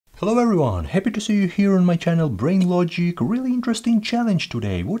Hello everyone, happy to see you here on my channel Brain Logic. Really interesting challenge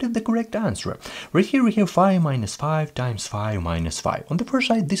today. What is the correct answer? Right here we have 5 minus 5 times 5 minus 5. On the first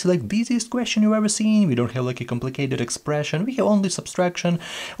side, this is like the easiest question you've ever seen. We don't have like a complicated expression. We have only subtraction,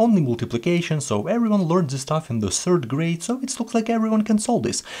 only multiplication. So everyone learned this stuff in the 3rd grade. So it looks like everyone can solve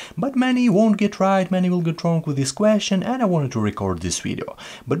this. But many won't get right, many will get wrong with this question. And I wanted to record this video.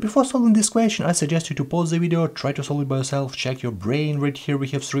 But before solving this question, I suggest you to pause the video, try to solve it by yourself, check your brain. Right here we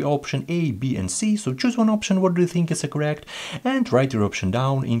have 3 options, A, B and C, so choose one option, what do you think is correct, and write your option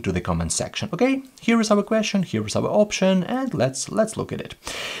down into the comment section. Okay, here is our question, here is our option, and let's look at it.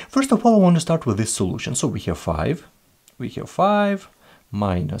 First of all, I want to start with this solution. So we have 5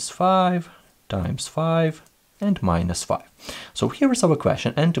 minus 5 times 5 and minus 5. So here is our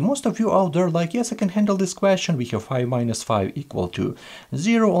question, and most of you out there like, yes, I can handle this question. We have 5 minus 5 equal to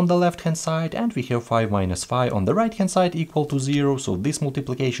 0 on the left hand side, and we have 5 minus 5 on the right hand side equal to 0. So this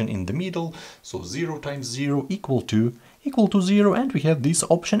multiplication in the middle, so 0 times 0 equal to 0, and we have this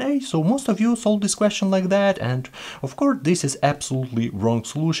option A. So most of you solve this question like that, and of course this is absolutely wrong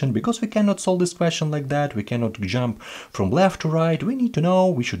solution, because we cannot solve this question like that. We cannot jump from left to right.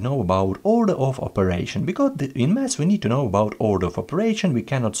 We should know about order of operation, because in math we need to know about order of operation. We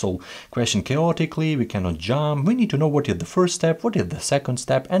cannot solve question chaotically, we cannot jump. We need to know what is the first step, what is the second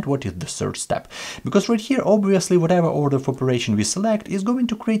step, and what is the third step, because right here obviously whatever order of operation we select is going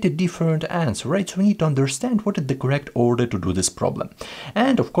to create a different answer, right? So we need to understand what is the correct order to do this problem.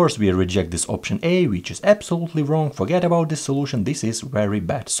 And of course we reject this option A, which is absolutely wrong. Forget about this solution. This is very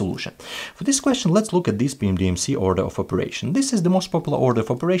bad solution. For this question, let's look at this PMDMC order of operation. This is the most popular order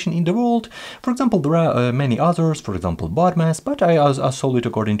of operation in the world. For example, there are many others, for example BODMAS, but I solve it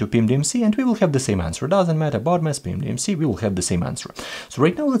according to PMDMC and we will have the same answer. Doesn't matter, BODMAS, PMDMC, we will have the same answer. So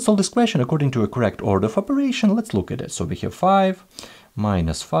right now let's solve this question according to a correct order of operation. Let's look at it. So we have 5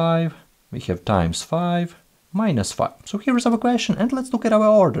 minus 5, we have times 5 minus 5. So here is our question, and let's look at our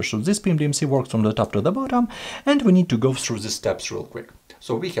order. So this PMDMC works from the top to the bottom, and we need to go through the steps real quick.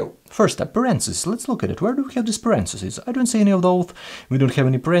 So we have first step, parentheses. Let's look at it. Where do we have these parentheses? I don't see any of those. We don't have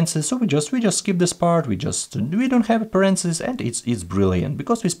any parentheses, so we just skip this part. We don't have a parentheses, and it's brilliant,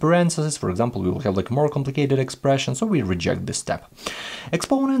 because with parentheses, for example, we will have like more complicated expressions, so we reject this step.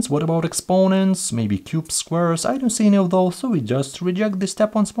 Exponents, what about exponents? Maybe cubes, squares. I don't see any of those, so we just reject this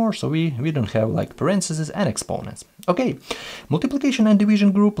step once more. So we don't have like parentheses and exponents. Okay, multiplication and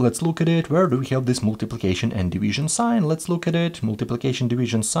division group. Let's look at it. Where do we have this multiplication and division sign? Let's look at it. Multiplication,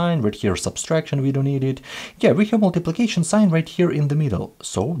 division sign, right here subtraction, we don't need it. Yeah, we have multiplication sign right here in the middle.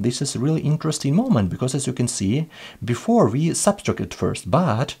 So this is a really interesting moment, because as you can see, before we subtracted first,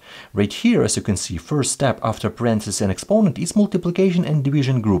 but right here, as you can see, first step after parenthesis and exponent is multiplication and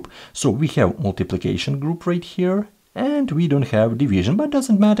division group. So we have multiplication group right here, and we don't have division, but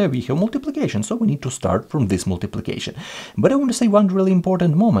doesn't matter, we have multiplication, so we need to start from this multiplication. But I want to say one really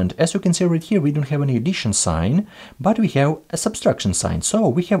important moment. As you can see right here, we don't have any addition sign, but we have a subtraction sign. So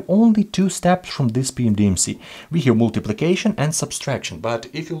we have only 2 steps from this PMDMC. We have multiplication and subtraction, but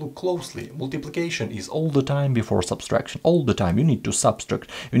if you look closely, multiplication is all the time before subtraction, all the time. You need to subtract,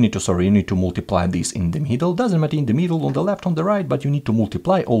 you need to multiply this in the middle. Doesn't matter in the middle, on the left, on the right, but you need to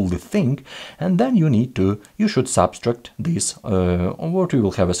multiply all the thing, and then you should subtract this, what we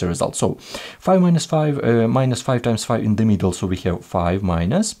will have as a result. So 5 minus 5 minus 5 times 5 in the middle, so we have 5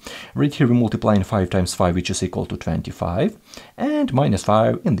 minus, right here we multiply in 5 times 5, which is equal to 25, and minus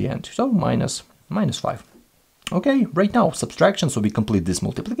 5 in the end, so minus 5. Okay, right now subtraction, so we complete this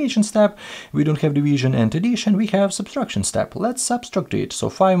multiplication step. We don't have division and addition, we have subtraction step. Let's subtract it.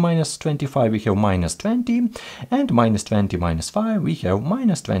 So 5 minus 25, we have minus 20, and minus 20 minus 5, we have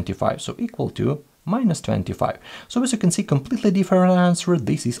minus 25, so equal to minus 25. So as you can see, completely different answer.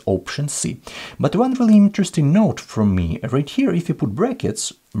 This is option C. But one really interesting note from me right here, if you put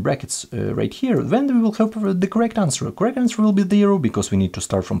brackets right here, then we will have the correct answer. Correct answer will be 0, because we need to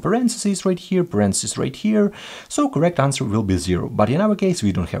start from parentheses right here, parentheses right here. So correct answer will be 0. But in our case,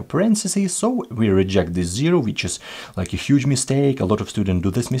 we don't have parentheses, so we reject this 0, which is like a huge mistake. A lot of students do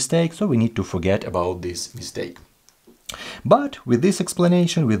this mistake, so we need to forget about this mistake. But with this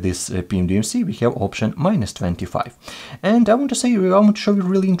explanation, with this PMDMC, we have option minus 25. And I want to show you a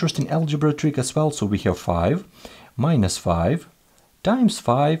really interesting algebra trick as well. So we have 5 minus 5 times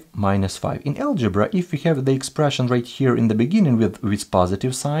 5 minus 5. In algebra, if we have the expression right here in the beginning with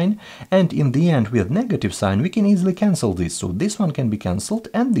positive sign and in the end with negative sign, we can easily cancel this. So this one can be cancelled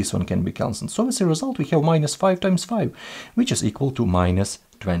and this one can be cancelled. So as a result, we have minus 5 times 5, which is equal to minus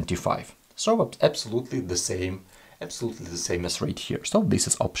 25. So absolutely the same absolutely the same as right here. So this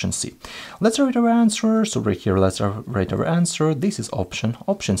is option C. Let's write our answer. So right here, let's write our answer. This is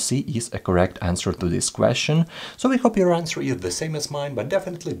option C is a correct answer to this question. So I hope your answer is the same as mine, but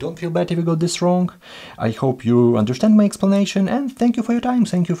definitely don't feel bad if you got this wrong. I hope you understand my explanation, and thank you for your time,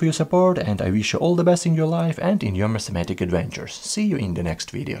 thank you for your support, and I wish you all the best in your life and in your mathematical adventures. See you in the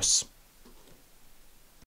next videos.